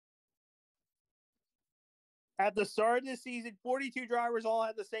At the start of this season, 42 drivers all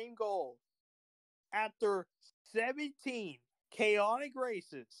had the same goal. After 17 chaotic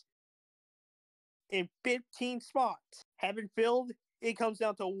races and 15 spots have been filled, it comes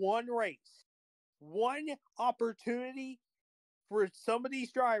down to one race. One opportunity for some of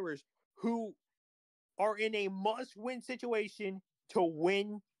these drivers who are in a must-win situation to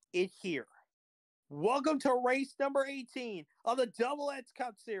win it here. Welcome to race number 18 of the Double X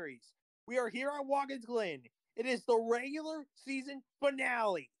Cup Series. We are here at Watkins Glen. It is the regular season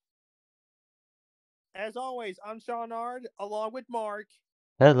finale. As always, I'm Sean Ard, along with Mark.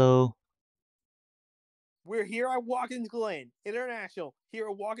 Hello. We're here at Watkins Glen International, here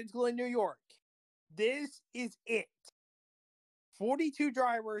at Watkins Glen, New York. This is it. 42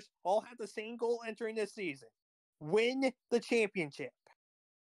 drivers all have the same goal entering this season. Win the championship.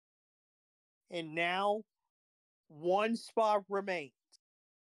 And now, one spot remains.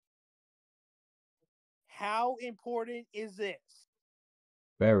 How important is this?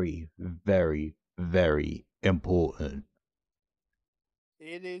 Very, very, very important.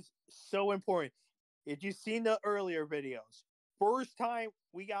 It is so important. If you've seen the earlier videos, first time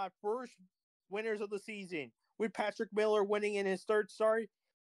we got first winners of the season with Patrick Miller winning in his third start.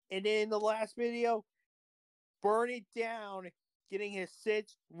 And then in the last video, Burn It Down getting his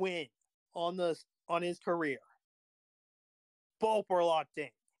sixth win on his career. Both are locked in.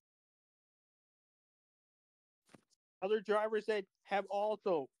 Other drivers that have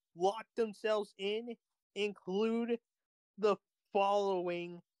also locked themselves in include the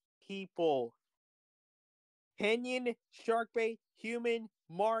following people: Kenyon, Sharkbait, Human,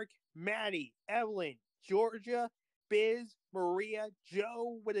 Mark, Maddie, Evelyn, Georgia, Biz, Maria,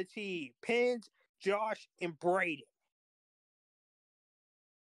 Joe with a T, Pins, Josh, and Braden.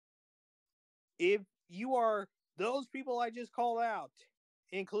 If you are those people I just called out,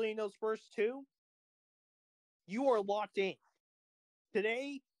 including those first two, you are locked in.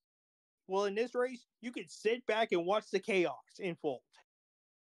 Today, well, in this race, you can sit back and watch the chaos unfold.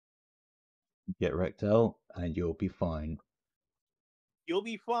 Get wrecked out and you'll be fine. You'll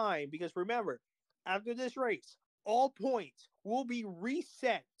be fine because remember, after this race, all points will be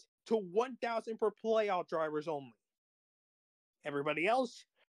reset to 1,000 for playoff drivers only. Everybody else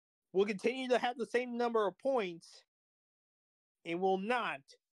will continue to have the same number of points and will not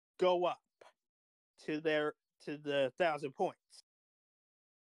go up to the 1,000 points.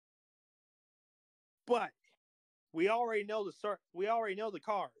 But we already know the start. We already know the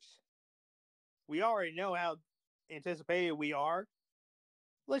cars. We already know how anticipated we are.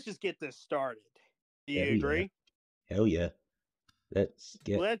 Let's just get this started. Do you agree? Hell yeah. Let's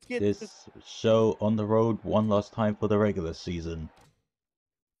get this show on the road one last time for the regular season.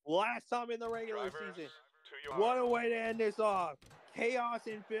 Last time in the regular season. What a way to end this off. Chaos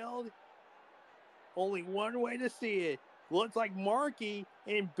in field. Only one way to see it. Looks like Marky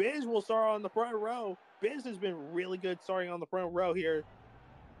and Biz will start on the front row. Biz has been really good starting on the front row here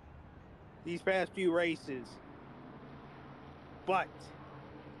these past few races. But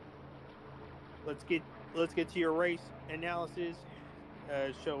let's get to your race analysis.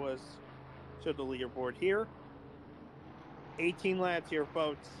 Show the leaderboard here. 18 laps here,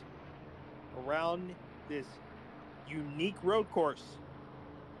 folks, around this unique road course.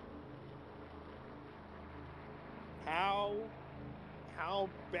 How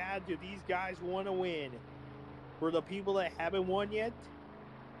bad do these guys want to win? For the people that haven't won yet,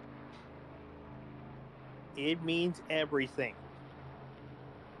 it means everything.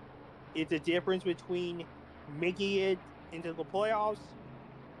 It's a difference between making it into the playoffs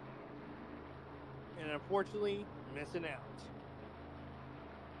and unfortunately missing out.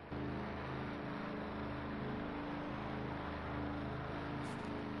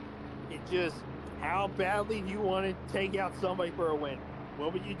 It's just how badly do you want to take out somebody for a win?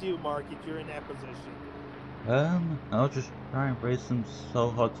 What would you do, Mark, if you're in that position? I'll just try and race them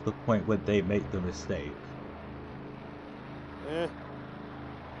so hard to the point where they make the mistake.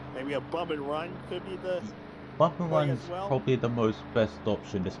 Maybe a bump and run could be the bump and run is probably the most best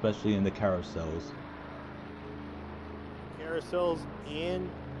option, especially in the carousels. Carousels and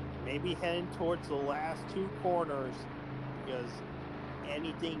maybe heading towards the last two corners because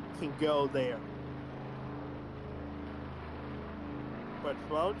anything can go there. But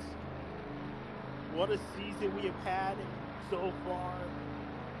folks, what a season we have had so far.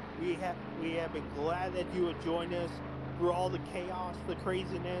 We have been glad that you have joined us through all the chaos, the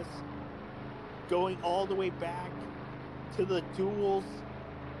craziness, going all the way back to the duels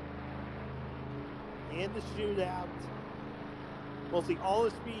and the shootout. We'll see all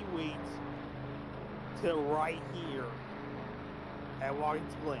the speed weeks to right here at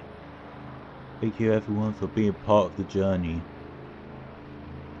Watkins Glen. Thank you everyone for being part of the journey.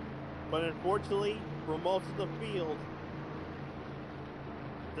 But unfortunately, for most of the field,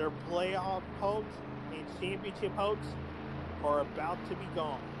 their playoff hopes and championship hopes are about to be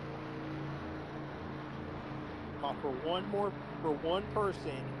gone. But for one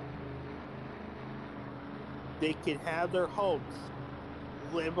person, they can have their hopes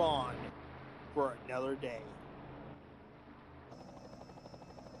live on for another day.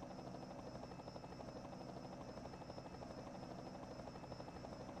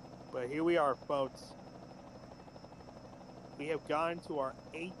 But here we are, folks. We have gone to our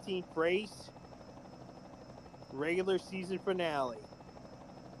 18th race, regular season finale.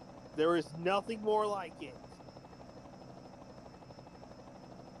 There is nothing more like it.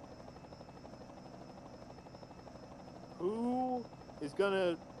 Who's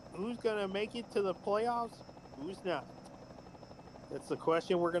gonna make it to the playoffs? Who's not? That's the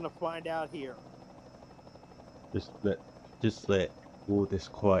question we're gonna find out here. Just let all this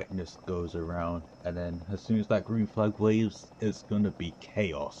quietness goes around, and then as soon as that green flag waves, it's gonna be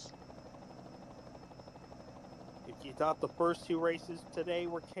chaos. If you thought the first two races today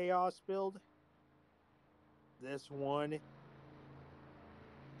were chaos filled, this one is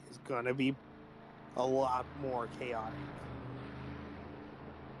gonna be a lot more chaotic.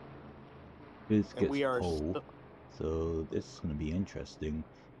 This And gets we are cold, so this is gonna be interesting.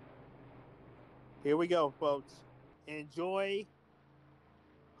 here we go, folks. Enjoy.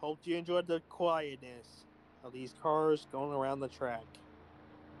 Hope you enjoyed the quietness of these cars going around the track.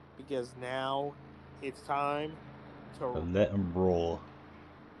 Because now it's time to Let them roar.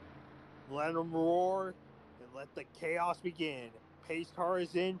 let them roar and let the chaos begin. Pace car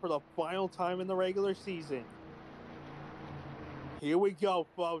is in for the final time in the regular season. Here we go,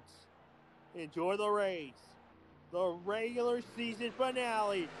 folks. Enjoy the race. The regular season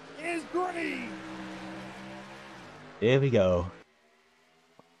finale is green. Here we go.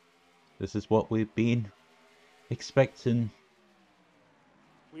 This is what we've been expecting.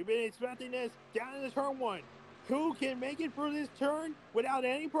 We've been expecting this down in the turn one. Who can make it through this turn without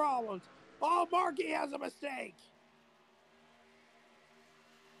any problems? Oh, Markey has a mistake.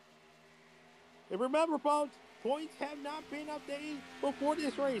 And remember, folks, points have not been updated before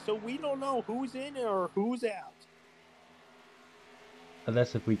this race, so we don't know who's in or who's out.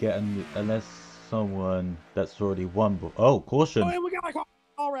 Unless someone that's already won. Oh, caution! Oh, we got a caution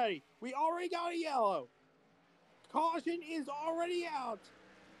already. We already got a yellow. Caution is already out.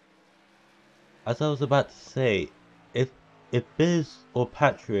 As I was about to say, if Biz or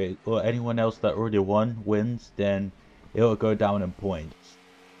Patrick or anyone else that already won wins, then it'll go down in points.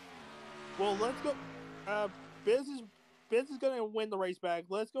 Well, let's go. Biz is gonna win the race back.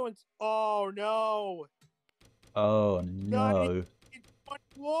 Let's go and. Oh no! Oh no!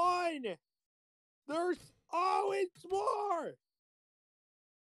 21. There's it's more.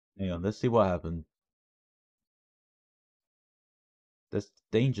 Hang on, let's see what happened. There's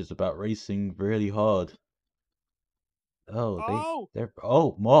dangers about racing really hard. They're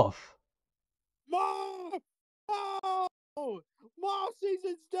Moth. Moth! Oh! Moth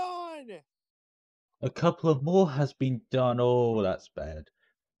season's done! A couple of more has been done. Oh, that's bad.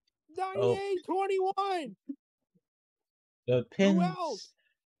 98-21! The Who else?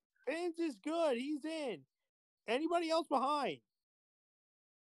 Pins. Pins is good. He's in. Anybody else behind?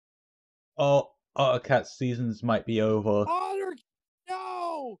 Oh, Ottercat seasons might be over. Otter!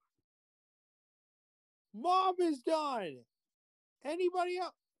 No! Mob is done. Anybody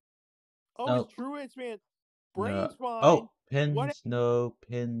else? Oh, it's Truett's man. Brain's fine. Oh, Pins. No,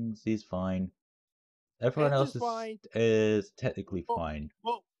 Pins. He's fine. Everyone else is technically fine.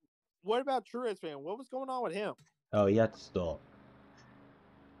 Well, what about Truett's man? What was going on with him? Oh, he had to stop.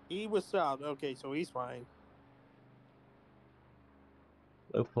 He was stopped. Okay, so he's fine.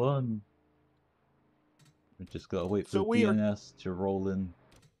 So fun. We just gotta wait for DNS to roll in.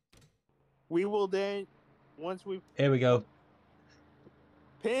 We will then, once we. Here we go.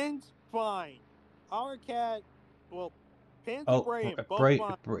 Pins, fine. Our cat, well, Pins and Braden, both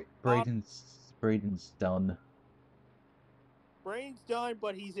fine. Braden's done. Braden's done,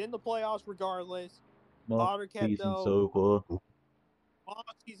 but he's in the playoffs regardless. Ottercat season's over. Moth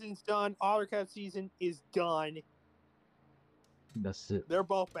season's done. Ottercat season is done. That's it. They're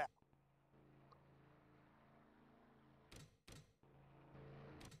both back.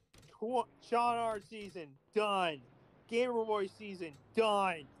 Sean Art season done. Gamer Boy season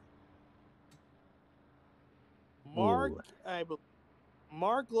done. Mark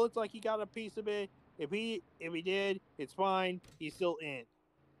looks like he got a piece of it. If he did, it's fine. He's still in.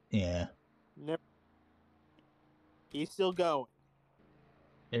 Yeah. He's still going.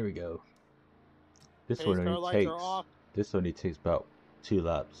 There we go. This one Pace car only lights are takes off. this only takes about 2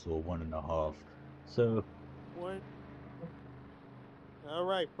 laps or 1.5. So One. All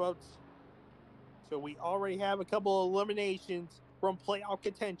right, folks. So we already have a couple of eliminations from playoff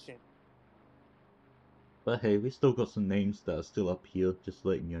contention. but hey, we still got some names that are still up here, just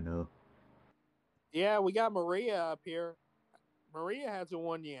letting you know. Yeah, we got Maria up here. Maria hasn't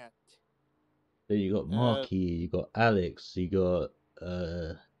won yet. Then you got Marky, you got Alex, you got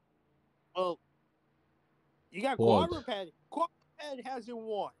Well, you got Quad. Quadruped. Quadruped hasn't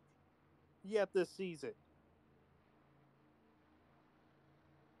won yet this season.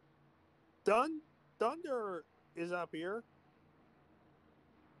 Thunder is up here.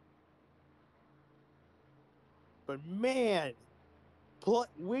 But man,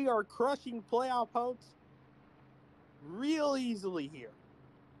 we are crushing playoff hopes real easily here.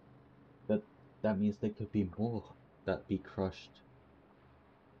 That means there could be more that be crushed.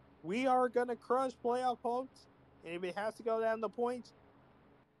 We are gonna crush playoff hopes, and if it has to go down the points,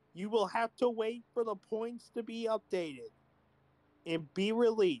 you will have to wait for the points to be updated and be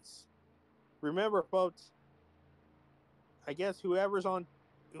released. Remember, folks, I guess whoever's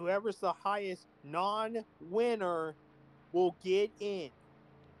the highest non-winner will get in.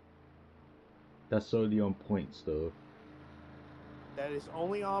 That's only on points though. That is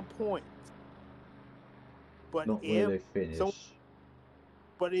only on points. But Not where they finish.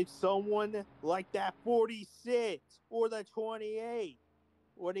 But if someone like that 46 or the 28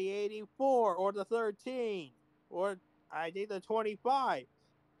 or the 84 or the 13 or I think the 25,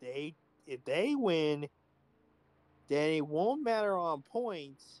 if they win, then it won't matter on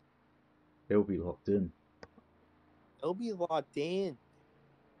points. They'll be locked in. They'll be locked in.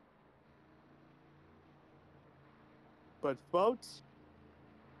 But folks,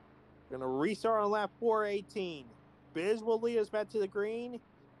 we're gonna restart on lap 418. Biz will lead us back to the green,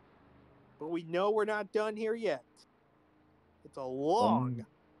 but we know we're not done here yet. It's a long.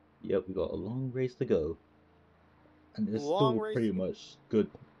 Yep, we got a long race to go. And there's Long still race pretty much good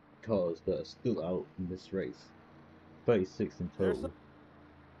cars that are still out in this race. 36 in total.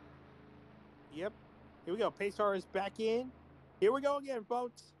 Yep. Here we go. Pace car is back in. Here we go again,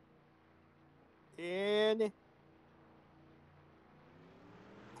 folks. And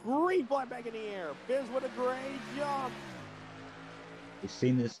green flag back in the air. Biz with a great jump. We've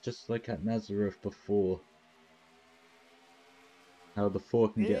seen this just like at Nazareth before. How the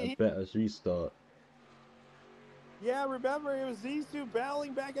 4 can get a better restart. Yeah, remember, it was these two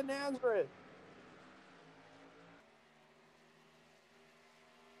battling back in Nazareth.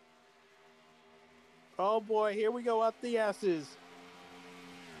 Oh boy, here we go up the S's.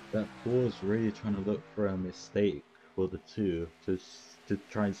 That 4 is really trying to look for a mistake for the 2 to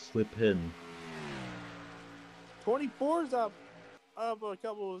try and slip in. 24's up a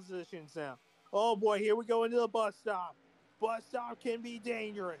couple of positions now. Oh boy, here we go into the bus stop. Bus stop can be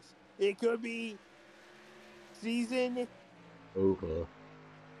dangerous. It could be season over.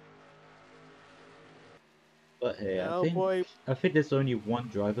 But hey, boy. I think there's only one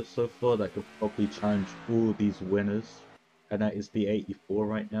driver so far that could probably challenge all these winners, and that is the 84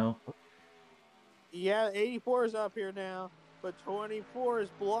 right now. Yeah, 84 is up here now, but 24 is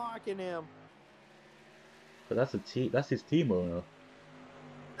blocking him. But that's his team owner.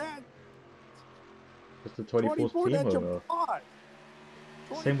 That's the 24's team owner.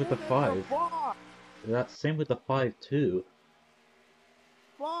 Same with the 5. That's same with the 5 too.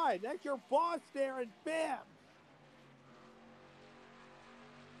 5, that's your boss there in 5th.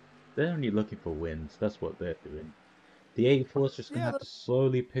 They're only looking for wins. That's what they're doing. The 84's just gonna have to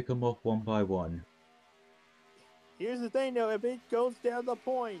slowly pick them off one by one. Here's the thing though, if it goes down the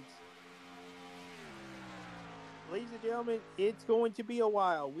points, ladies and gentlemen, it's going to be a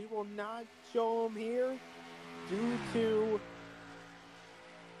while. We will not show them here due to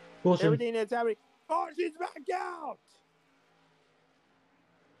everything that's happening. Oh, she's back out!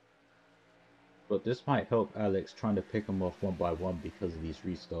 But this might help Alex trying to pick them off one by one because of these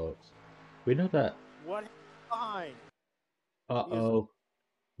restarts. We know that. What behind? Uh-oh.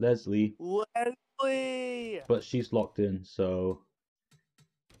 Leslie. But she's locked in, so...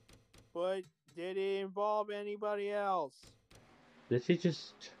 But did it involve anybody else? Did she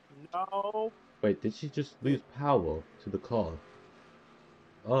just... No. Wait, did she just lose power to the car?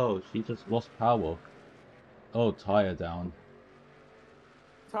 Oh, she just lost power. Oh, tire down.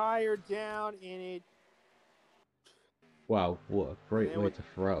 Tire down and it... Wow, what a great way to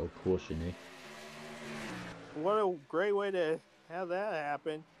throw out a caution, eh? What a great way to have that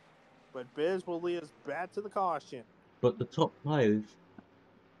happen. But Biz will lead us back to the caution. But the top 5...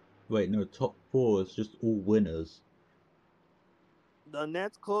 Wait, no, top 4 is just all winners. The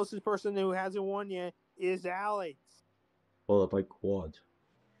next closest person who hasn't won yet is Alex. Followed by Quad.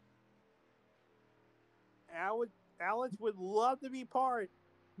 Alex would love to be part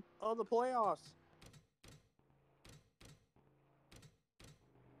of the playoffs.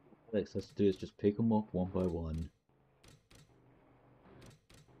 Alex, let's do is just pick them off one by one.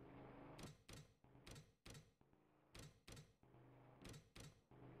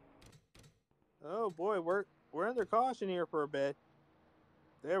 Oh boy, we're under caution here for a bit.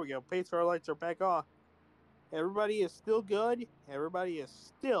 There we go. Pace car lights are back off. Everybody is still good. Everybody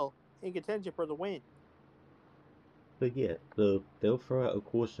is still in contention for the win. But yeah, they'll throw out a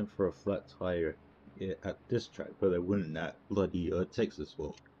caution for a flat tire at this track, but they wouldn't at bloody Texas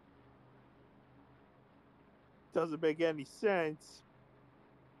one. Doesn't make any sense.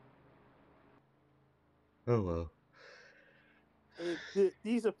 Oh well.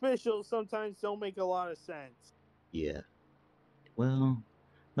 These officials sometimes don't make a lot of sense. Yeah. Well,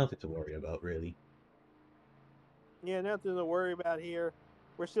 nothing to worry about, really. Yeah, nothing to worry about here.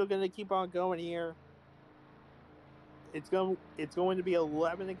 We're still going to keep on going here. It's going to be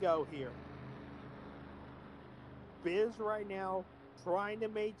 11 to go here. Biz right now trying to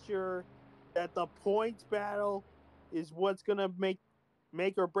make sure that the points battle is what's going to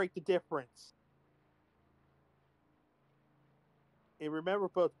make or break the difference. And remember,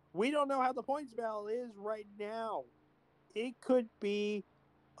 folks, we don't know how the points battle is right now. It could be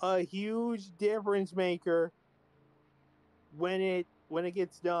a huge difference maker when it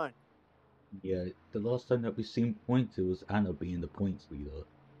gets done. Yeah, the last time that we seen pointed was Anna being the points leader.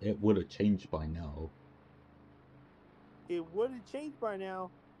 It would have changed by now. It would have changed by now,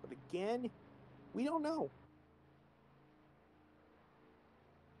 but again, we don't know.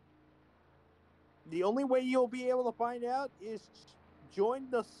 The only way you'll be able to find out is join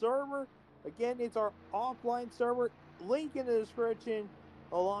the server. Again, it's our offline server. Link in the description,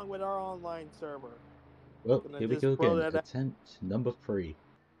 along with our online server. Well, here we go again. Attempt number 3.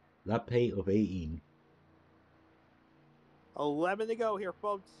 Lap 8 of 18. 11 to go here,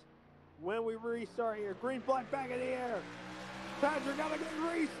 folks. When we restart here, green flag back in the air. Patrick got a good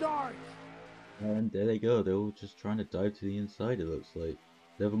restart. And there they go. They're all just trying to dive to the inside, it looks like.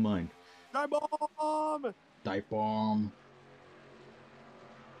 Never mind. Dive bomb! Dive bomb!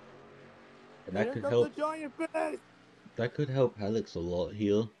 And that could help. The giant fist. That could help Alex a lot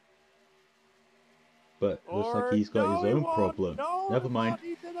here. But looks like he's got his own problem. No, never mind.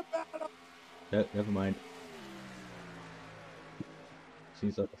 He's in a battle. Never mind.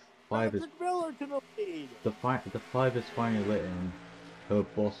 Seems like the 5 is Miller to the lead. The 5 is finally letting her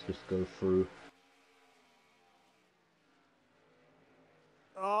boss just go through.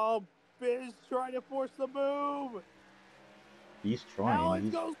 Oh, Biz trying to force the move. He's trying. Alex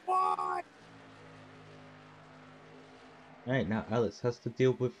goes wide. Alright, now Alex has to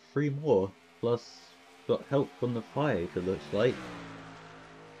deal with 3 more, plus got help from the 5, it looks like.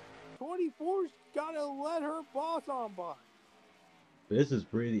 24's gotta let her boss on by. This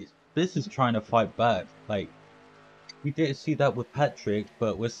is trying to fight back. Like, we didn't see that with Patrick,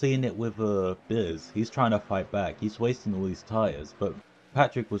 but we're seeing it with Biz. He's trying to fight back. He's wasting all these tires, but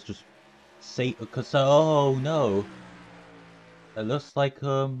Patrick was just oh no! It looks like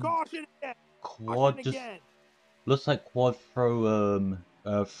Caution again. Quad Caution just again. looks like Quad thrown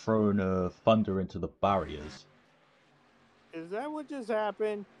Thunder into the barriers. Is that what just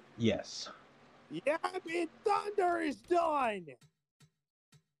happened? Yes. Yeah, Thunder is done.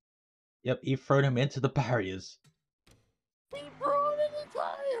 Yep, he thrown him into the barriers. He threw him in the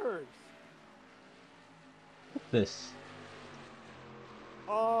tires. This.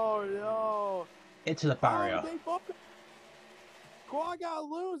 Oh no. Into the barrier. Quad got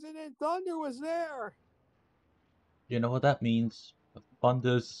loose and then Thunder was there. You know what that means?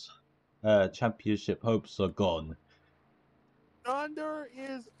 Thunder's championship hopes are gone. Thunder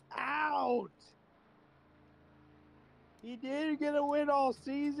is out. He didn't get a win all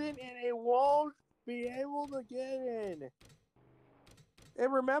season, and he won't be able to get in.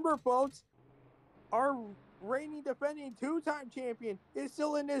 And remember, folks, our reigning defending 2-time champion is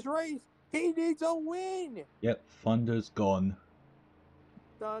still in this race. He needs a win. Yep, Thunder's gone.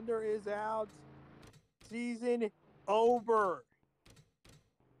 Thunder is out. Season over.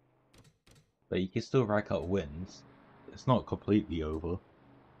 But you can still rack up wins. It's not completely over.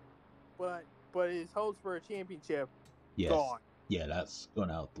 But his hopes for a championship, yes. Gone. Yeah, that's gone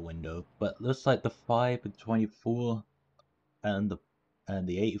out the window. But looks like the 5 and 24 and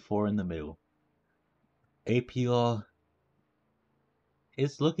the 84 in the middle. APR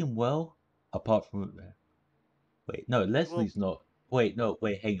is looking well, apart from wait, no, Leslie's not. Wait, no,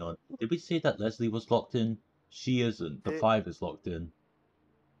 wait, hang on. Did we say that Leslie was locked in? She isn't. The 5 is locked in.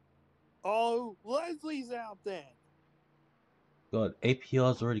 Oh, Leslie's out then. God,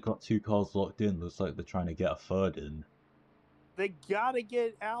 APR's already got 2 cars locked in. Looks like they're trying to get a third in. They gotta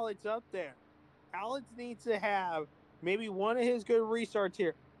get Alex up there. Alex needs to have maybe one of his good restarts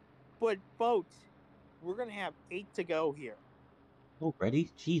here. But folks, we're gonna have 8 to go here. Already?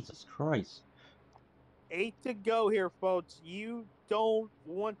 Jesus Christ. 8 to go here, folks. You don't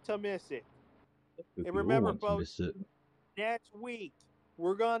want to miss it. And We all remember, want to folks, miss it. next week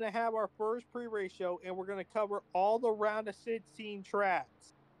we're gonna have our first pre-race show, and we're gonna cover all the round of 16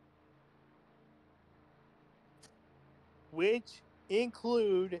 tracks, which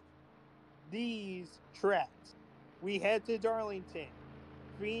include these tracks. We head to Darlington,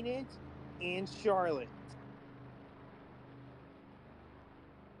 Phoenix, and Charlotte.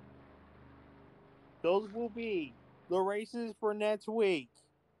 Those will be the races for next week,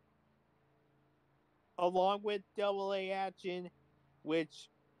 along with AA action, which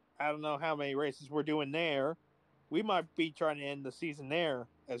I don't know how many races we're doing there. We might be trying to end the season there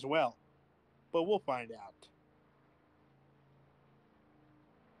as well, but we'll find out.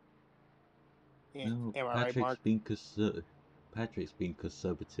 No, Am I right, Mark? Patrick's being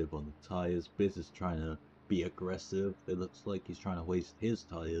conservative on the tires. Biz is trying to be aggressive. It looks like he's trying to waste his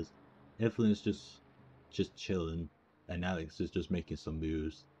tires. Evelyn is just chilling, and Alex is just making some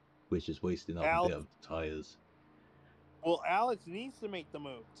moves, which is wasting up a bit of the tires. Well, Alex needs to make the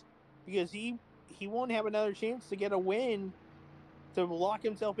moves because he won't have another chance to get a win to lock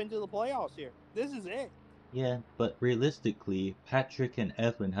himself into the playoffs here. This is it. Yeah, but realistically, Patrick and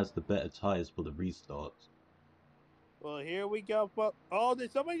Evelyn has the better tires for the restarts. Well, here we go. Oh,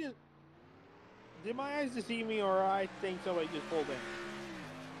 did somebody just? Did my eyes deceive me, or I think somebody just pulled in?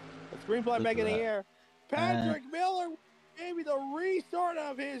 A screenplay back in the air. Patrick Miller, maybe the restart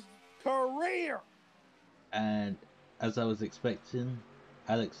of his career. And as I was expecting,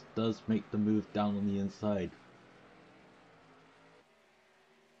 Alex does make the move down on the inside.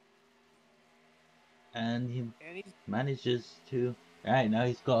 And he manages to... Alright, now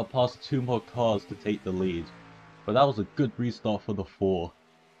he's got to pass 2 more cars to take the lead. But that was a good restart for the 4.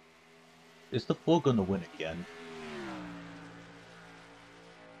 Is the 4 gonna win again?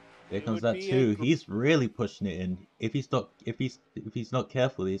 There comes that 2. He's really pushing it in. If he's not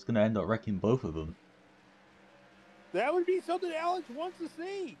careful, he's gonna end up wrecking both of them. That would be something Alex wants to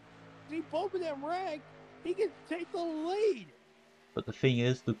see. See both of them wreck, he can take the lead. But the thing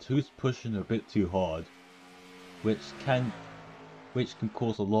is, the 2's pushing a bit too hard, which can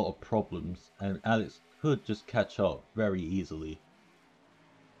cause a lot of problems, and Alex could just catch up very easily.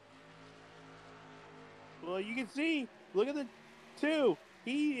 Well, you can see, look at the 2.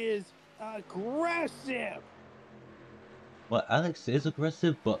 He is aggressive. Well, Alex is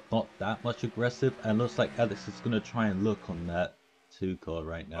aggressive, but not that much aggressive, and looks like Alex is going to try and look on that 2 car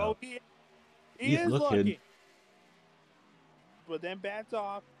right now. Oh, he is looking. But then bats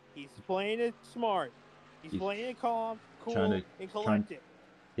off. He's playing it smart. He's playing it calm, cool, and collected.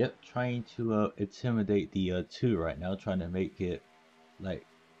 Trying to intimidate the 2 right now, trying to make it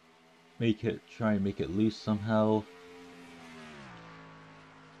try and make it loose somehow.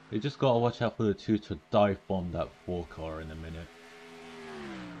 They just gotta watch out for the 2 to dive bomb that 4 car in a minute.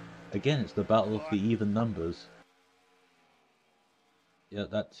 Again, it's the battle of the even numbers. Yeah,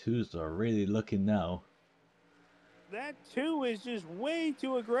 that 2's are really looking now. That 2 is just way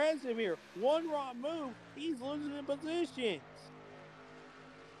too aggressive here. One wrong move, he's losing in positions.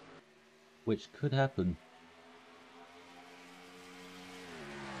 Which could happen.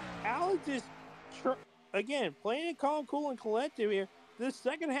 Alex is, again, playing it calm, cool, and collective here. This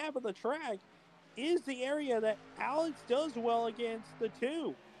second half of the track is the area that Alex does well against the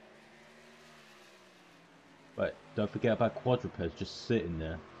 2. But don't forget about Quadrupeds just sitting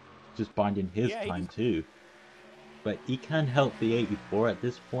there, just binding his time too. But he can help the 84 at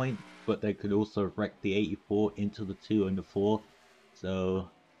this point, but they could also wreck the 84 into the 2 and the 4. So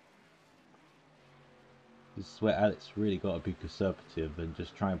this is where Alex really got to be conservative and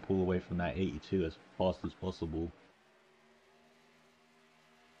just try and pull away from that 82 as fast as possible.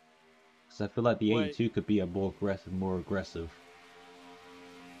 Because I feel like the 82 could be a more aggressive.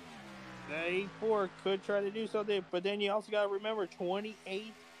 The 84 could try to do something, but then you also got to remember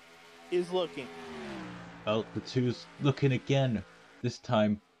 28 is looking. Oh, the 2's looking again. This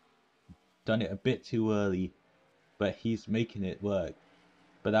time, done it a bit too early, but he's making it work.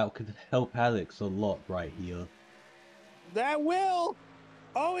 But that could help Alex a lot right here. That will!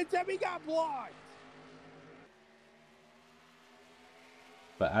 Oh, and Debbie got blocked!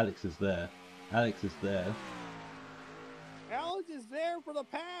 But Alex is there. Alex is there. Alex is there for the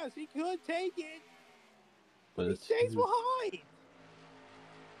pass. He could take it. But he stays behind.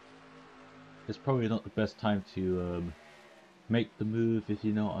 it's probably not the best time to make the move, if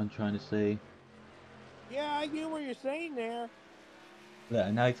you know what I'm trying to say. Yeah, I get what you're saying there. Yeah,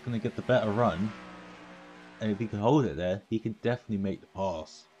 and now he's gonna get the better run, and if he can hold it there, he can definitely make the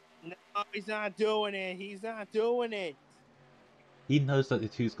pass. No, he's not doing it. He's not doing it. He knows that the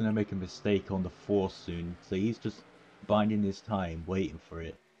two's gonna make a mistake on the 4 soon, so he's just biding his time, waiting for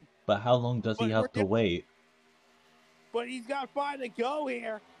it. But how long does he But we're have to wait? but he's got 5 to go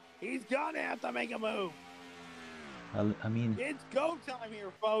here. He's gonna have to make a move. I mean, It's go time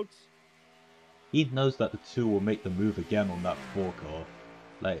here, folks. he knows that the 2 will make the move again on that 4 car.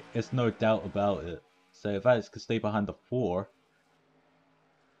 Like, it's no doubt about it. So if Alex could stay behind the 4,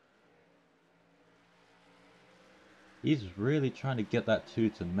 he's really trying to get that 2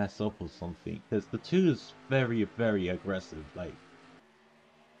 to mess up or something. Because the 2 is very, very aggressive. Like,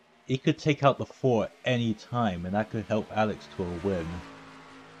 he could take out the 4 at any time, and that could help Alex to a win.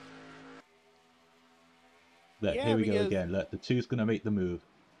 Look, Yeah, here we go because again. Look, the 2's gonna make the move.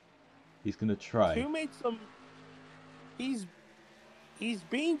 He's gonna try. 2 made some. He's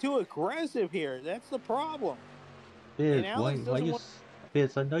being too aggressive here. That's the problem. And Beers, Alex why doesn't you... want.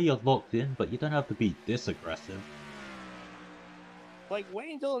 Beers, I know you're locked in, but you don't have to be this aggressive. Like,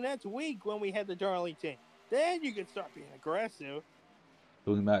 wait until the next week when we head to Darlington. Then you can start being aggressive.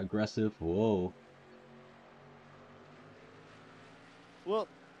 Talking about aggressive? Whoa. Well,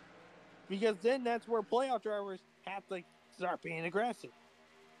 because then that's where playoff drivers have to start being aggressive.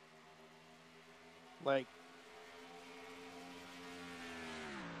 Like,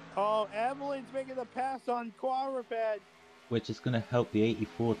 oh, Evelyn's making the pass on quadruped. Which is gonna help the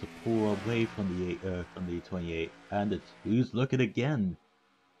 84 to pull away from the 28. And it's who's looking again.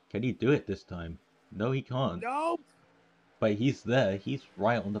 Can he do it this time? No, he can't. Nope. But he's there. He's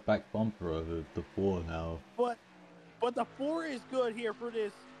right on the back bumper of the 4 now. But the 4 is good here for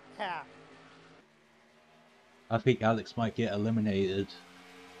this half. I think Alex might get eliminated.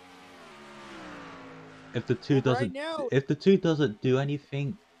 If the 2 Well, doesn't, right now, if the 2 doesn't do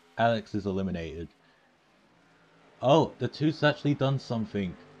anything, Alex is eliminated. Oh, the 2's actually done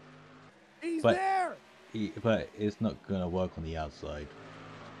something. he's But there. but it's not gonna work on the outside.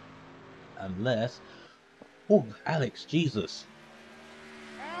 Unless... Oh, Alex, Jesus.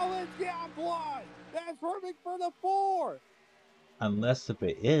 Alex got blood. That's perfect for the 4. Unless if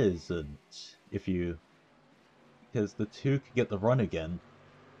it isn't, if you... Because the 2 could get the run again.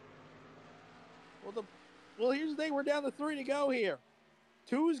 Well, here's the thing. We're down to 3 to go here.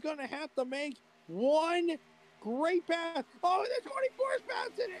 2 is going to have to make one great pass. Oh, the 24th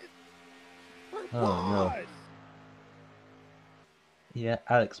pass it is. For Oh no. Yeah,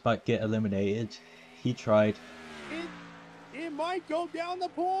 Alex might get eliminated. He tried. It might go down the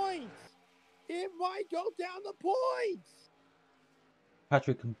points. It might go down the points.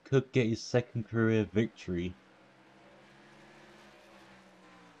 Patrick could get his second career victory.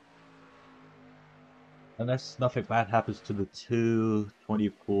 Unless nothing bad happens to the 2,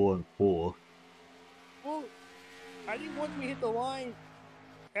 24, and 4. Well, I think once we hit the line,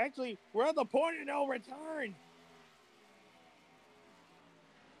 actually, we're at the point of no return.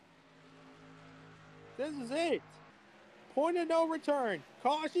 This is it. Point of no return.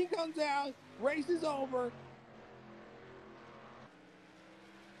 Caution comes out. Race is over.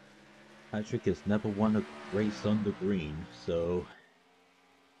 Patrick has never won a race on the green, so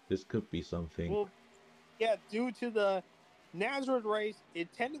this could be something. Well, yeah, due to the Nazareth race,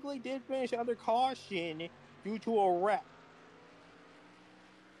 it technically did finish under caution due to a wreck.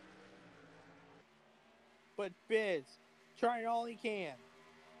 But Biz, trying all he can.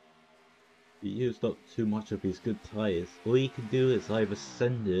 He used up too much of his good tires. All he can do is either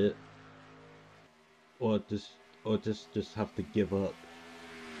send it or just have to give up.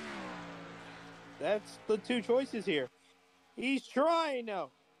 That's the 2 choices here. He's trying though.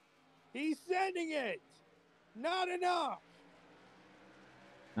 He's sending it. Not enough.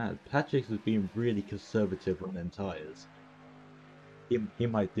 Man, Patrick has been really conservative on them tires. He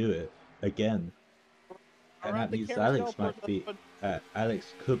might do it again. And that means Alex might be...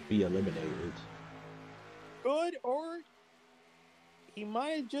 Alex could be eliminated. Good, or he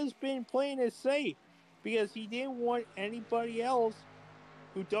might have just been playing it safe because he didn't want anybody else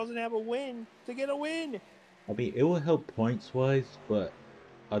who doesn't have a win to get a win. I mean, it will help points-wise, but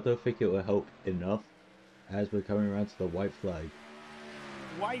I don't think it will help enough as we're coming around to the white flag.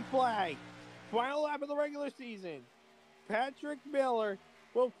 White flag. Final lap of the regular season. Patrick Miller,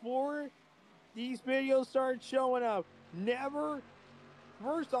 before these videos started showing up,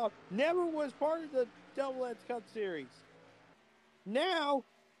 first off, never was part of the Double X Cup Series. Now,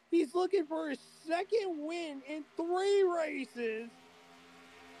 he's looking for his second win in 3 races.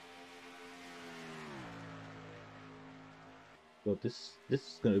 Well, this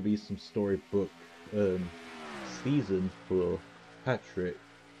is gonna be some storybook season for Patrick,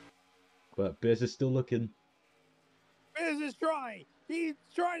 but Biz is still looking. Biz is trying. He's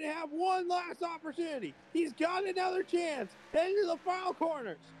trying to have one last opportunity. He's got another chance. Heading to the final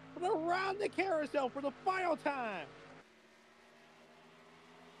corners. But around the carousel for the final time.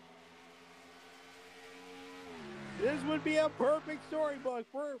 This would be a perfect storybook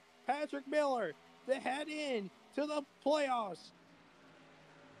for Patrick Miller to head in to the playoffs.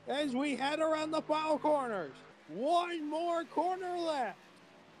 As we head around the final corners. One more corner left.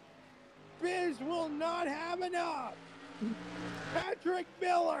 Biz will not have enough. Patrick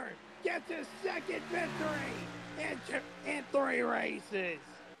Miller gets his second victory in 3 races.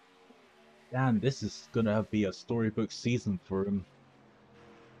 Damn, this is gonna be a storybook season for him.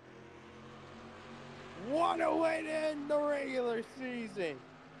 What a way to end the regular season.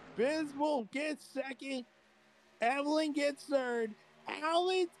 Biz will get second. Evelyn gets third.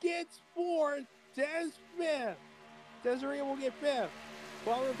 Alex gets fourth. Des fifth. Desiree will get fifth.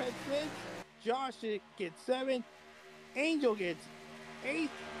 Butler gets sixth. Josh gets seventh. Angel gets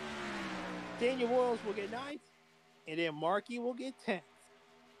eighth. Daniel Boyles will get ninth. And then Marky will get 10th.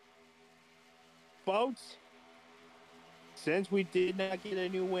 Folks, since we did not get a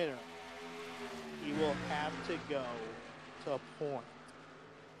new winner, he will have to go to point.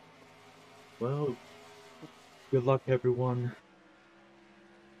 Well, good luck, everyone.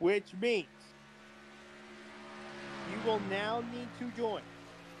 Which means you will now need to join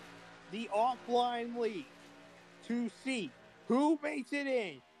the offline league to see who makes it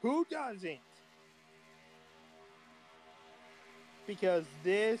in, who doesn't. Because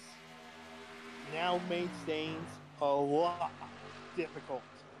this now makes things a lot difficult.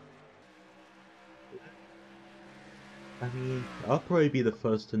 I mean, I'll probably be the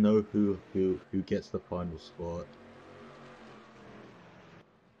first to know who gets the final spot.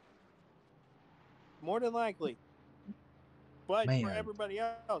 More than likely. But Man. for everybody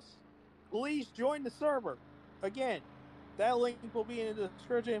else, please join the server. Again, that link will be in the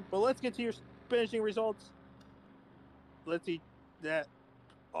description. But let's get to your finishing results. Let's see that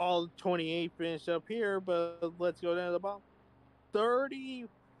all 28 finished up here, but let's go down to the bottom.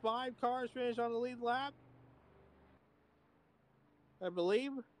 35 cars finished on the lead lap, I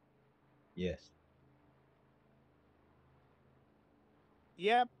believe. Yes.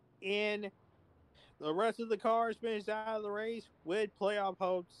 Yep, and the rest of the cars finished out of the race with playoff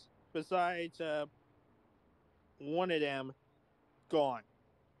hopes, besides one of them gone.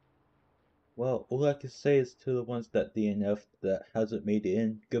 Well, all I can say is to the ones that DNF that hasn't made it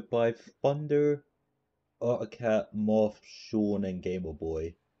in, goodbye Thunder, Articat, Moth, Sean, and Gamer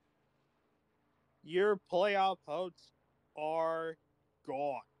Boy. Your playoff hopes are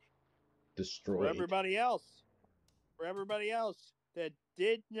gone. Destroyed. For everybody else that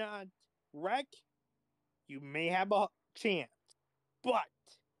did not wreck, you may have a chance. But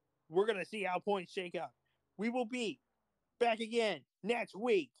we're going to see how points shake out. We will be back again next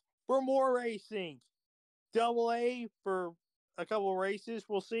week for more racing. Double A for a couple of races,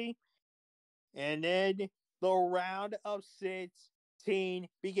 we'll see. And then the round of 16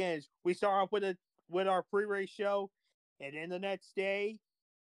 begins. We start off with our pre-race show, and then the next day,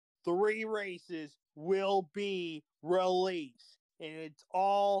 3 races will be released. And it's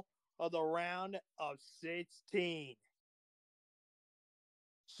all of the round of 16.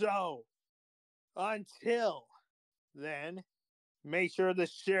 So, until then, make sure to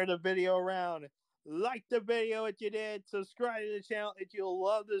share the video around. Like the video if you did. Subscribe to the channel if you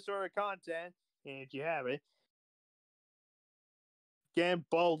love this sort of content. And if you haven't, again,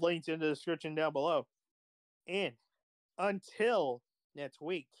 both links in the description down below. And until next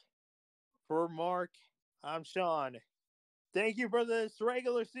week, for Mark, I'm Sean. Thank you for this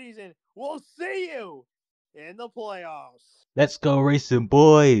regular season. We'll see you in the playoffs. Let's go racing,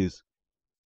 boys!